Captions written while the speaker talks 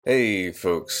Hey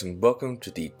folks, and welcome to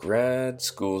the Grad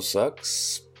School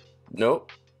Sucks,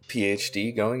 nope,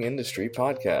 PhD Going Industry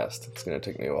podcast. It's going to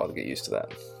take me a while to get used to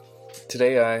that.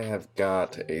 Today I have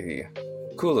got a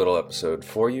cool little episode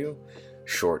for you,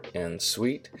 short and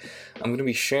sweet. I'm going to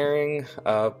be sharing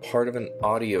part of an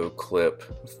audio clip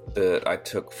that I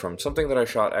took from something that I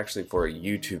shot actually for a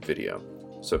YouTube video.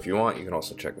 So if you want, you can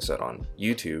also check this out on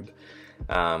YouTube.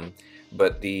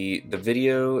 But the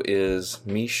video is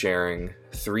me sharing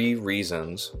 3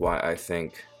 reasons why I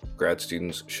think grad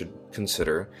students should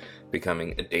consider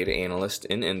becoming a data analyst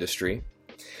in industry,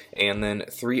 and then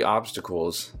 3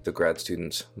 obstacles the grad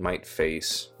students might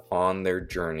face on their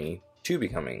journey to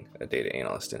becoming a data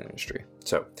analyst in industry.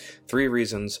 So 3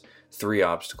 reasons, 3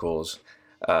 obstacles.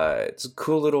 It's a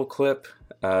cool little clip.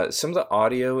 Some of the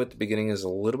audio at the beginning is a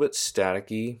little bit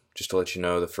staticky. Just to let you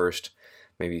know, the first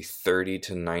maybe 30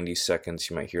 to 90 seconds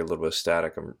you might hear a little bit of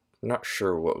static. I'm not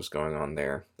sure what was going on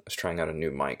there. I was trying out a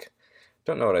new mic.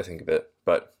 Don't know what I think of it,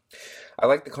 but I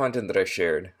like the content that I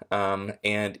shared.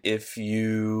 And if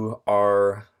you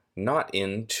are not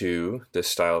into this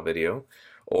style of video,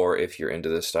 or if you're into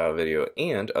this style of video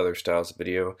and other styles of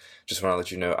video, just want to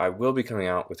let you know I will be coming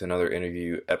out with another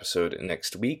interview episode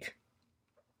next week.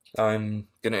 I'm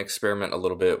going to experiment a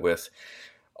little bit with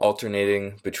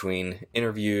alternating between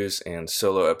interviews and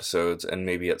solo episodes, and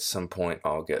maybe at some point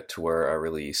I'll get to where I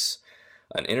release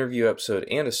an interview episode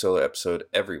and a solo episode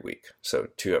every week. So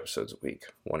 2 episodes a week,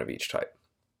 1 of each type.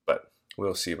 But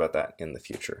we'll see about that in the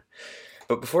future.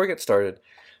 But before I get started,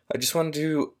 I just wanted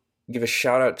to give a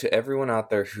shout out to everyone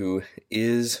out there who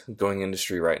is going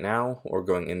industry right now or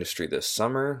going industry this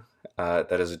summer.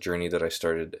 That is a journey that I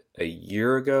started a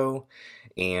year ago,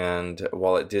 and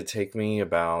while it did take me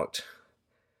about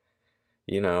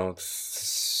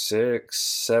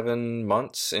 6-7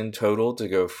 months in total to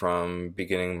go from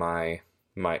beginning my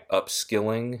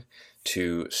upskilling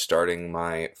to starting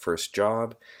my first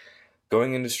job,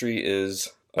 going industry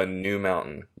is a new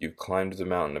mountain. You've climbed the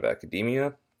mountain of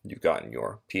academia, you've gotten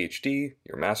your PhD,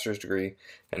 your master's degree,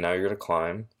 and now you're going to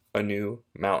climb a new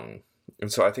mountain. And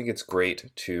so I think it's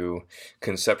great to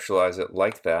conceptualize it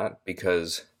like that,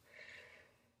 because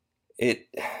it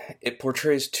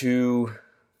portrays 2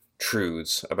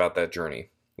 truths about that journey.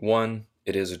 1,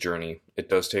 it is a journey. It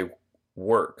does take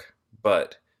work.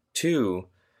 But 2,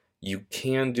 you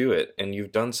can do it, and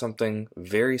you've done something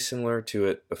very similar to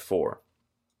it before.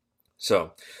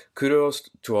 So, kudos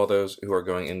to all those who are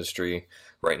going industry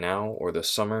right now or this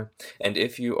summer. And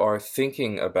if you are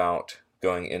thinking about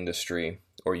going industry,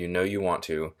 or you know you want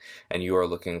to, and you are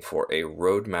looking for a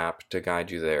roadmap to guide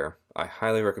you there, I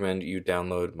highly recommend you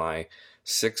download my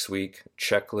 6-week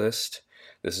checklist.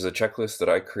 This is a checklist that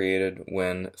I created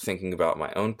when thinking about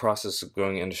my own process of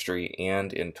going industry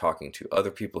and in talking to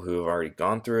other people who have already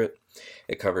gone through it.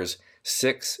 It covers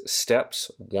 6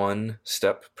 steps, 1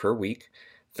 step per week,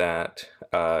 that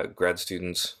grad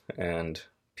students and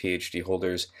PhD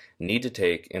holders need to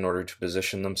take in order to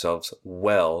position themselves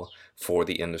well for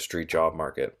the industry job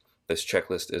market. This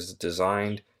checklist is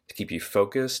designed to keep you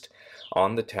focused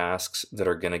on the tasks that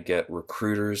are going to get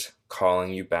recruiters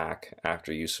calling you back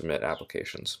after you submit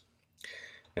applications.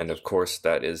 And of course,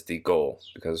 that is the goal,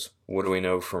 because what do we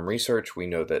know from research? We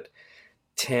know that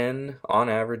on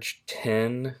average,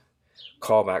 10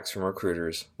 callbacks from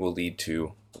recruiters will lead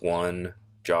to 1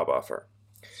 job offer.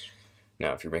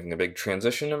 Now, if you're making a big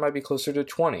transition, it might be closer to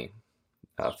 20.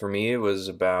 For me, it was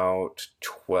about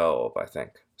 12, I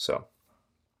think. So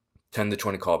 10 to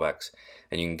 20 callbacks.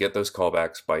 And you can get those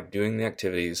callbacks by doing the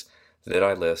activities that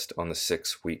I list on the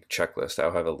 6-week checklist.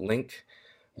 I'll have a link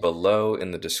below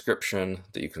in the description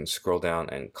that you can scroll down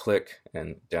and click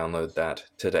and download that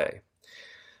today.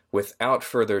 Without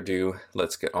further ado,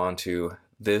 let's get on to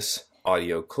this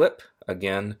audio clip.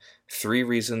 Again, 3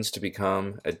 reasons to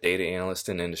become a data analyst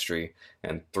in industry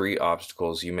and 3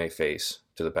 obstacles you may face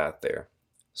to the path there.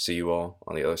 See you all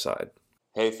on the other side.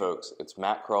 Hey folks, it's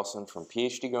Matt Carlson from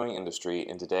PhD Going Industry,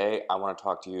 and today I want to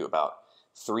talk to you about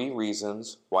 3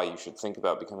 reasons why you should think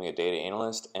about becoming a data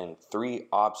analyst and 3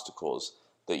 obstacles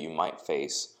that you might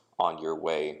face on your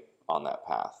way on that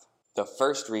path. The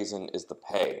first reason is the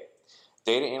pay.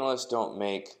 Data analysts don't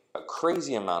make a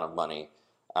crazy amount of money,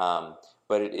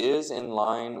 but it is in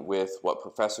line with what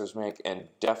professors make, and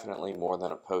definitely more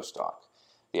than a postdoc.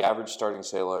 The average starting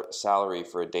salary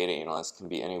for a data analyst can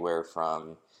be anywhere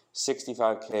from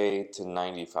 $65K to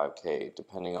 $95K,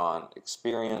 depending on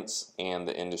experience and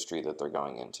the industry that they're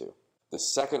going into. The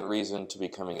second reason to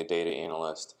becoming a data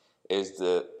analyst is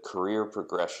the career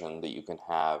progression that you can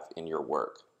have in your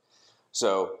work.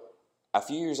 So a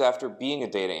few years after being a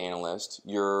data analyst,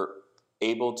 you're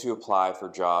able to apply for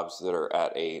jobs that are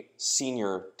at a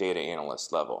senior data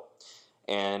analyst level.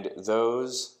 And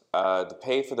the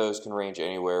pay for those can range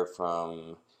anywhere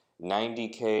from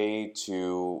 90K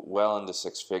to well into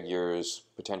six figures,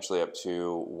 potentially up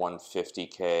to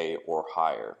 150K or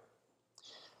higher.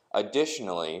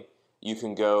 Additionally, you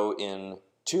can go in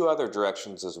two other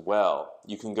directions as well.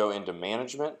 You can go into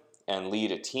management and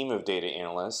lead a team of data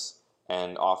analysts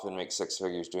and often make six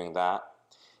figures doing that.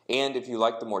 And if you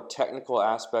like the more technical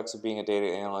aspects of being a data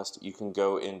analyst, you can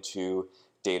go into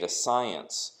data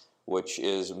science, which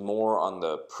is more on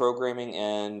the programming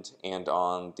end and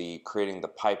on the creating the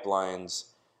pipelines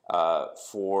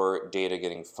for data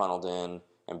getting funneled in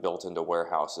and built into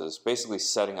warehouses, basically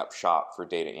setting up shop for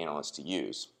data analysts to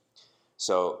use.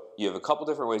 So you have a couple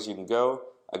different ways you can go.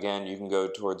 Again, you can go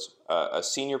towards a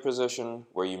senior position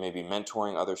where you may be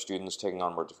mentoring other students taking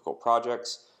on more difficult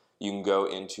projects. You can go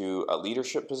into a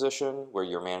leadership position where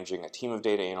you're managing a team of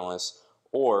data analysts,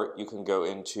 or you can go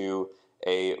into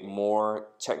a more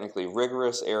technically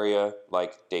rigorous area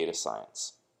like data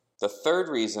science. The third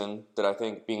reason that I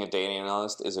think being a data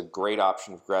analyst is a great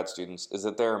option for grad students is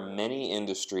that there are many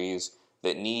industries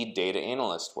that need data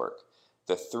analyst work.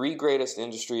 The three greatest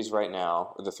industries right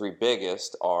now, or the three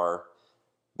biggest, are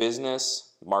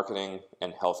business, marketing,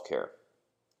 and healthcare.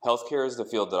 Healthcare is the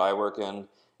field that I work in,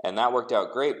 and that worked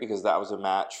out great because that was a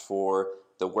match for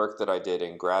the work that I did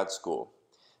in grad school.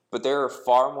 But there are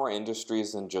far more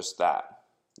industries than just that.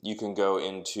 You can go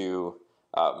into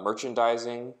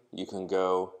merchandising, you can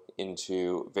go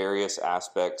into various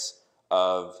aspects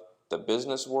of the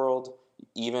business world.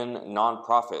 Even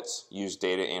nonprofits use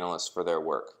data analysts for their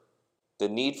work. The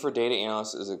need for data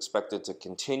analysts is expected to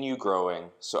continue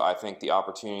growing, so I think the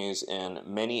opportunities in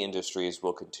many industries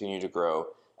will continue to grow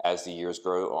as the years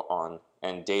grow on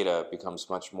and data becomes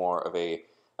much more of a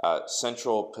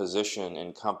central position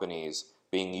in companies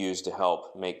being used to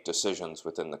help make decisions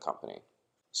within the company.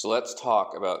 So let's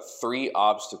talk about three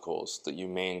obstacles that you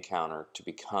may encounter to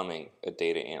becoming a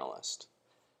data analyst.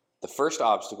 The first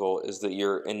obstacle is that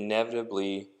you're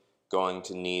inevitably going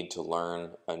to need to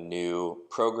learn a new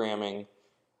programming,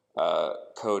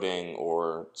 coding,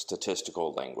 or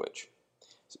statistical language.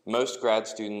 Most grad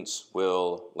students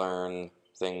will learn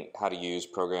how to use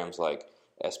programs like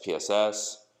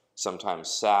SPSS, sometimes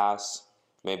SAS.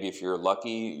 Maybe if you're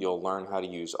lucky, you'll learn how to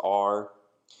use R.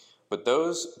 But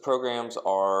those programs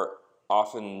are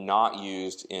often not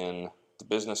used in the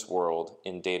business world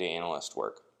in data analyst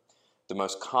work. The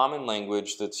most common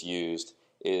language that's used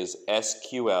is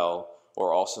SQL,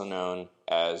 or also known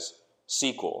as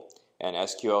SQL. And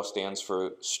SQL stands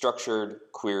for Structured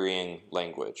Querying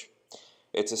Language.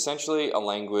 It's essentially a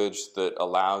language that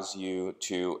allows you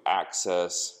to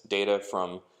access data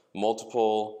from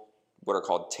multiple what are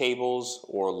called tables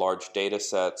or large data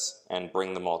sets and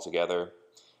bring them all together.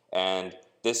 And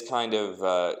this kind of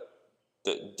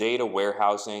the data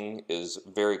warehousing is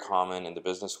very common in the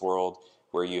business world,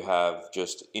 where you have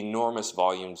just enormous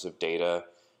volumes of data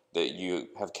that you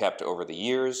have kept over the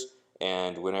years,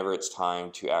 and whenever it's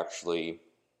time to actually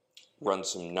run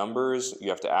some numbers, you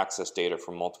have to access data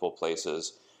from multiple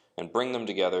places and bring them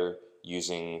together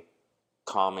using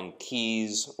common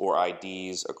keys or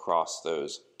IDs across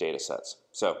those data sets.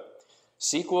 So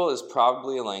SQL is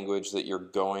probably a language that you're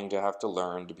going to have to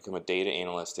learn to become a data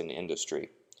analyst in industry.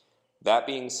 That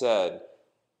being said,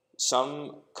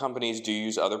 some companies do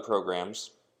use other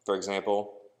programs. For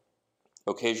example,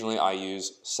 occasionally I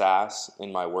use SAS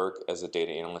in my work as a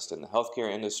data analyst in the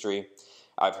healthcare industry.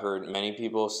 I've heard many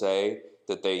people say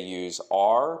that they use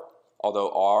R,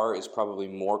 although R is probably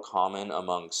more common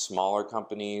among smaller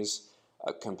companies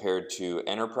compared to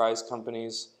enterprise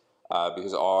companies,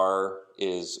 because R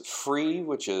is free,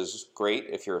 which is great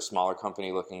if you're a smaller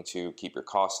company looking to keep your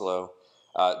costs low.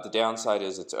 The downside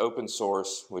is it's open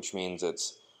source, which means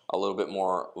it's a little bit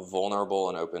more vulnerable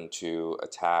and open to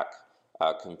attack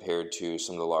compared to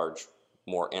some of the large,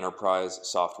 more enterprise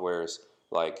softwares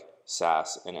like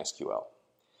SAS and SQL.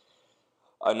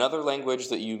 Another language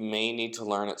that you may need to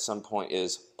learn at some point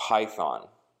is Python.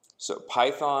 So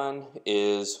Python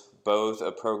is both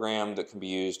a program that can be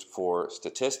used for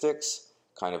statistics,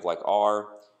 kind of like R,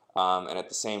 and at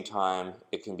the same time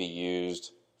it can be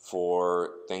used for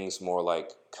things more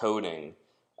like coding,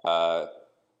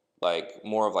 like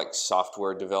more of like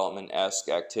software development-esque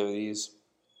activities.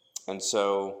 And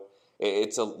so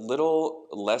it's a little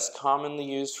less commonly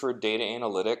used for data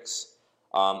analytics,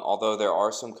 although there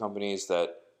are some companies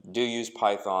that do use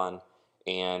Python,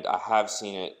 and I have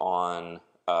seen it on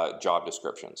job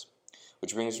descriptions.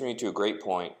 Which brings me to a great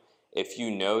point. If you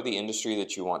know the industry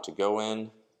that you want to go in,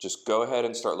 just go ahead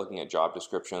and start looking at job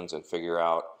descriptions and figure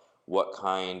out what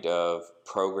kind of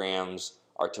programs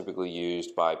are typically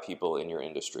used by people in your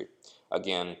industry.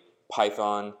 Again,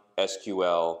 Python,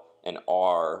 SQL, and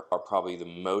R are probably the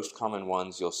most common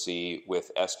ones you'll see,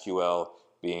 with SQL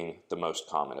being the most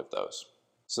common of those.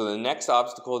 So the next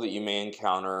obstacle that you may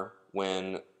encounter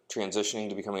when transitioning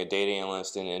to becoming a data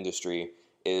analyst in industry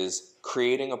is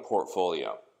creating a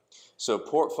portfolio. So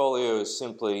portfolio is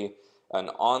simply an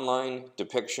online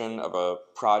depiction of a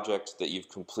project that you've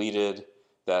completed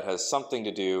that has something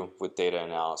to do with data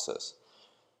analysis.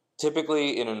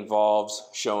 Typically, it involves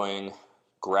showing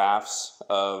graphs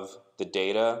of the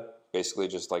data, basically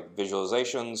just like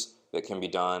visualizations that can be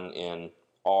done in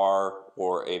R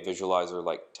or a visualizer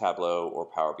like Tableau or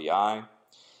Power BI.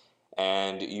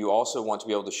 And you also want to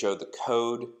be able to show the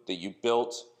code that you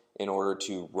built in order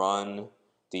to run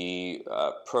the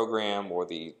program or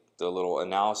the little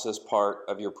analysis part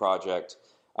of your project,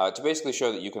 to basically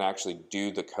show that you can actually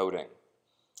do the coding.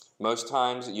 Most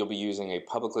times you'll be using a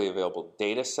publicly available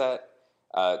data set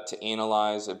to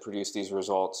analyze and produce these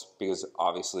results, because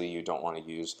obviously you don't want to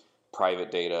use private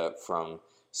data from,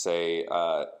 say,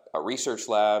 a research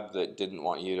lab that didn't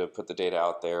want you to put the data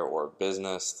out there, or a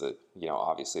business that,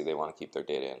 obviously they want to keep their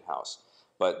data in-house.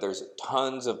 But there's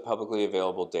tons of publicly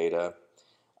available data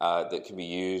that can be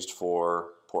used for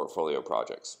portfolio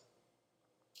projects.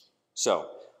 So,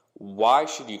 why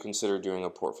should you consider doing a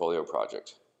portfolio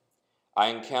project? I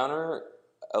encounter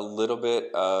a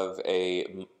mindset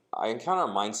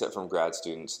from grad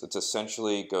students that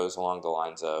essentially goes along the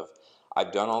lines of,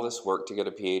 I've done all this work to get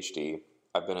a PhD,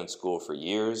 I've been in school for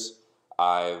years,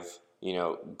 I've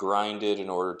grinded in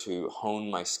order to hone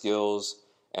my skills,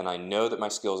 and I know that my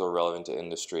skills are relevant to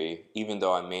industry, even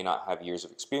though I may not have years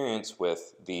of experience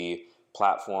with the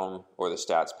platform or the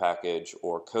stats package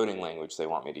or coding language they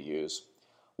want me to use.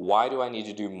 Why do I need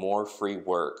to do more free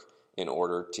work in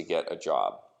order to get a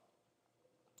job?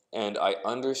 And I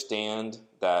understand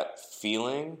that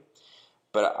feeling,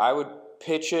 but I would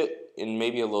pitch it in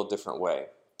maybe a little different way.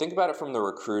 Think about it from the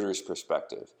recruiter's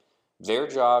perspective. Their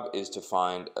job is to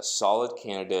find a solid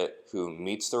candidate who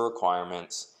meets the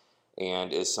requirements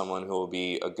and is someone who will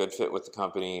be a good fit with the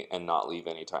company and not leave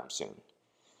anytime soon.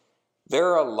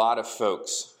 There are a lot of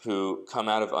folks who come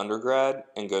out of undergrad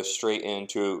and go straight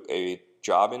into a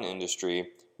job in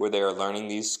industry where they are learning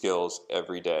these skills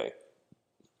every day.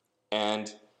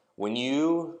 And when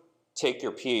you take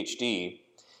your PhD,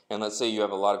 and let's say you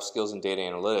have a lot of skills in data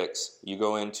analytics, you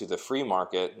go into the free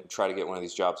market and try to get one of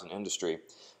these jobs in industry,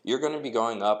 you're going to be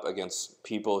going up against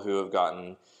people who have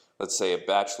gotten, let's say, a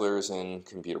bachelor's in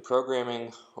computer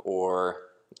programming or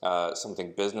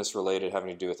something business related having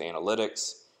to do with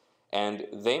analytics. And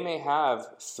they may have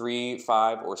 3,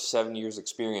 5, or 7 years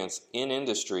experience in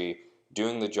industry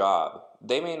doing the job.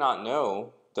 They may not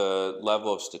know the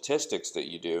level of statistics that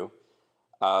you do,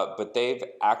 but they've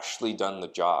actually done the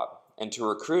job. And to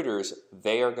recruiters,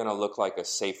 they are going to look like a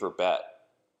safer bet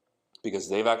because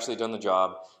they've actually done the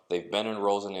job. They've been in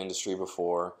roles in industry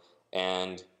before,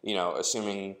 and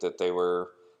assuming that they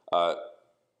were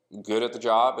good at the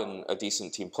job and a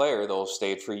decent team player, they'll have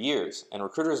stayed for years. And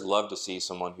recruiters love to see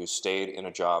someone who's stayed in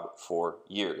a job for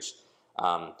years,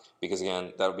 because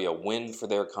again, that'll be a win for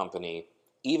their company,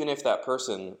 even if that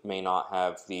person may not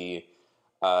have the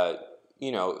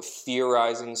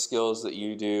theorizing skills that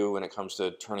you do when it comes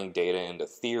to turning data into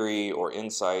theory or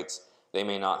insights. They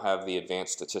may not have the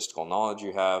advanced statistical knowledge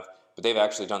you have, but they've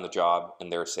actually done the job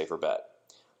and they're a safer bet.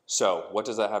 So what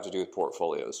does that have to do with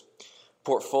portfolios?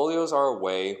 Portfolios are a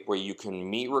way where you can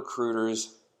meet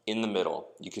recruiters in the middle.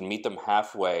 You can meet them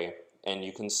halfway and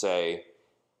you can say,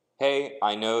 hey,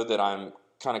 I know that I'm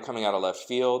kind of coming out of left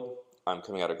field. I'm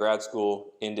coming out of grad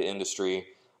school into industry.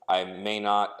 I may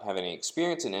not have any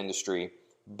experience in industry,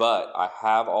 but I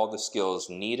have all the skills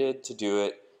needed to do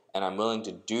it, and I'm willing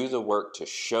to do the work to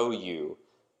show you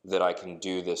that I can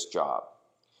do this job.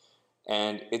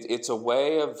 And it's a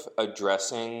way of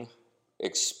addressing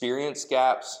experience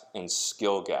gaps and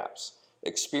skill gaps.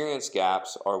 Experience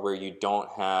gaps are where you don't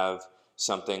have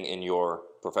something in your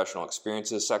professional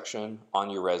experiences section on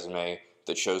your resume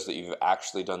that shows that you've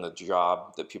actually done the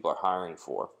job that people are hiring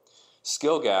for.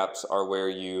 Skill gaps are where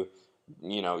you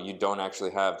don't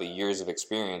actually have the years of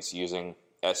experience using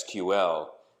SQL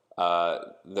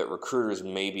that recruiters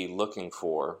may be looking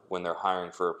for when they're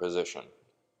hiring for a position.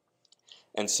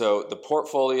 And so the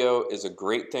portfolio is a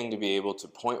great thing to be able to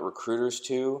point recruiters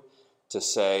to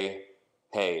say,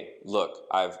 hey, look,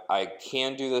 I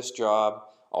can do this job.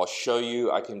 I'll show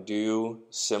you I can do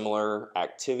similar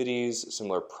activities,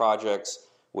 similar projects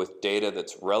with data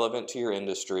that's relevant to your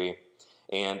industry,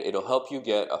 and it'll help you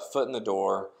get a foot in the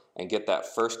door and get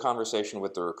that first conversation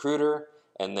with the recruiter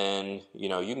and then you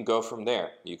can go from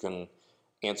there. You can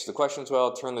answer the questions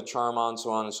well, turn the charm on, so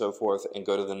on and so forth, and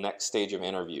go to the next stage of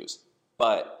interviews.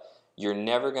 But you're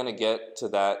never going to get to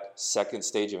that second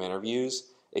stage of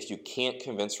interviews if you can't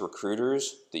convince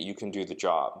recruiters that you can do the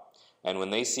job. And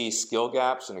when they see skill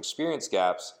gaps and experience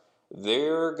gaps,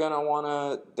 they're going to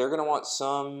want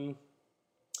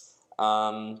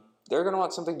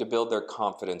something to build their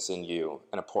confidence in you,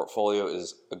 and a portfolio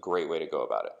is a great way to go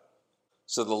about it.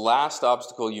 So the last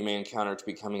obstacle you may encounter to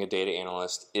becoming a data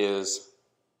analyst is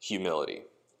humility.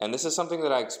 And this is something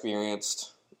that I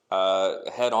experienced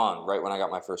head on right when I got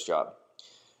my first job.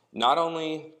 Not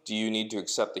only do you need to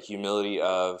accept the humility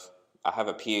of, I have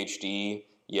a PhD,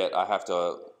 yet I have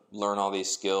to learn all these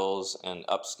skills and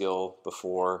upskill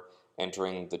before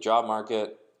entering the job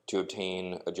market to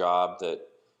obtain a job that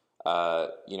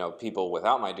people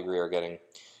without my degree are getting.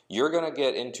 You're going to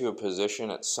get into a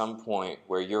position at some point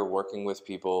where you're working with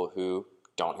people who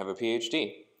don't have a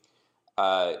PhD.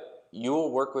 You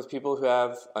will work with people who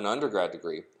have an undergrad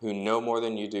degree, who know more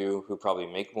than you do, who probably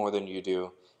make more than you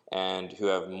do, and who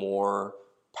have more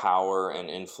power and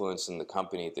influence in the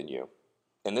company than you.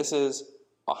 And this is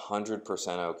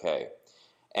 100% okay.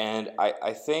 And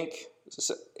I think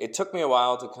it took me a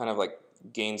while to kind of like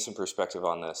gain some perspective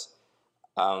on this.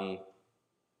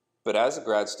 But as a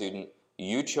grad student,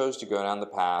 you chose to go down the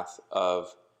path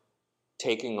of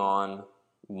taking on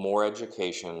more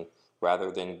education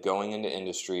rather than going into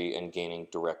industry and gaining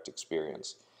direct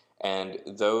experience. And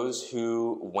those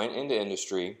who went into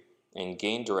industry and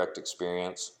gained direct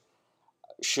experience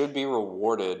should be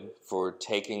rewarded for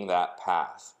taking that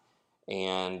path.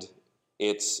 And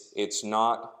it's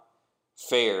not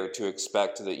fair to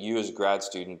expect that you as a grad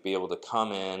student be able to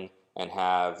come in and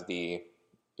have the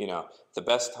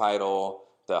best title,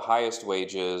 the highest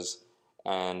wages,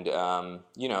 and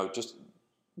just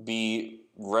be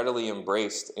readily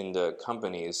embraced into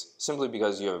companies simply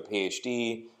because you have a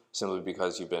PhD, simply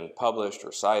because you've been published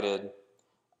or cited,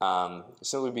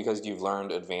 simply because you've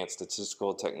learned advanced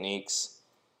statistical techniques.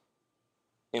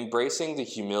 Embracing the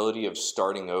humility of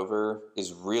starting over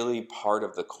is really part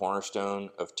of the cornerstone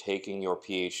of taking your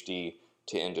PhD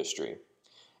to industry.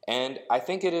 And I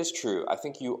think it is true. I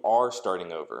think you are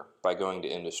starting over by going to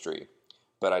industry.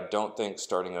 But I don't think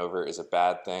starting over is a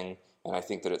bad thing, and I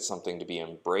think that it's something to be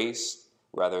embraced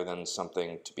rather than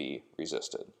something to be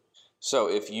resisted. So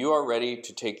if you are ready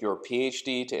to take your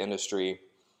PhD to industry,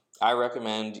 I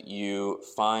recommend you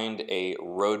find a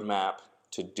roadmap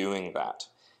to doing that.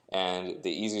 And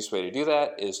the easiest way to do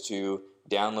that is to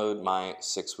download my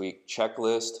 6-week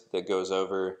checklist that goes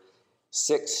over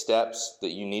 6 steps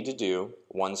that you need to do,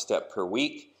 1 step per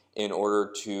week, in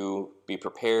order to be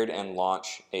prepared and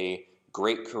launch a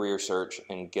great career search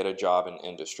and get a job in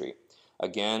industry.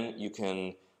 Again, you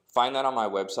can find that on my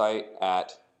website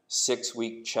at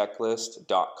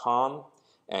 6weekchecklist.com,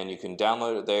 and you can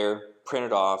download it there, print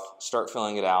it off, start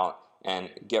filling it out, and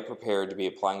get prepared to be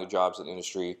applying to jobs in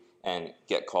industry and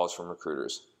get calls from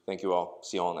recruiters. Thank you all.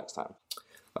 See you all next time.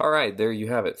 All right, there you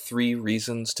have it. 3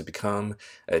 reasons to become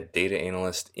a data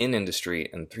analyst in industry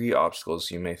and 3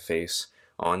 obstacles you may face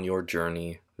on your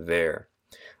journey there.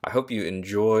 I hope you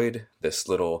enjoyed this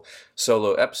little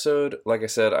solo episode. Like I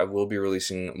said, I will be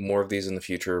releasing more of these in the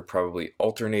future, probably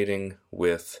alternating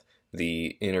with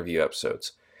the interview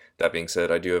episodes. That being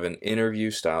said, I do have an interview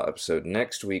style episode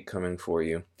next week coming for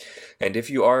you. And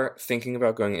if you are thinking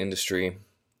about going industry,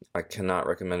 I cannot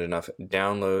recommend enough.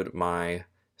 Download my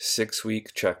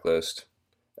 6-week checklist.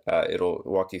 It'll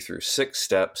walk you through 6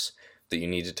 steps that you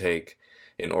need to take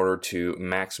in order to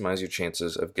maximize your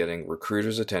chances of getting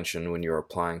recruiters' attention when you're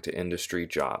applying to industry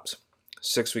jobs.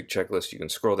 6-week checklist. You can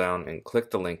scroll down and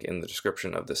click the link in the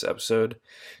description of this episode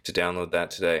to download that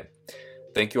today.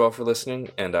 Thank you all for listening,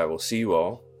 and I will see you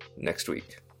all next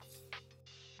week.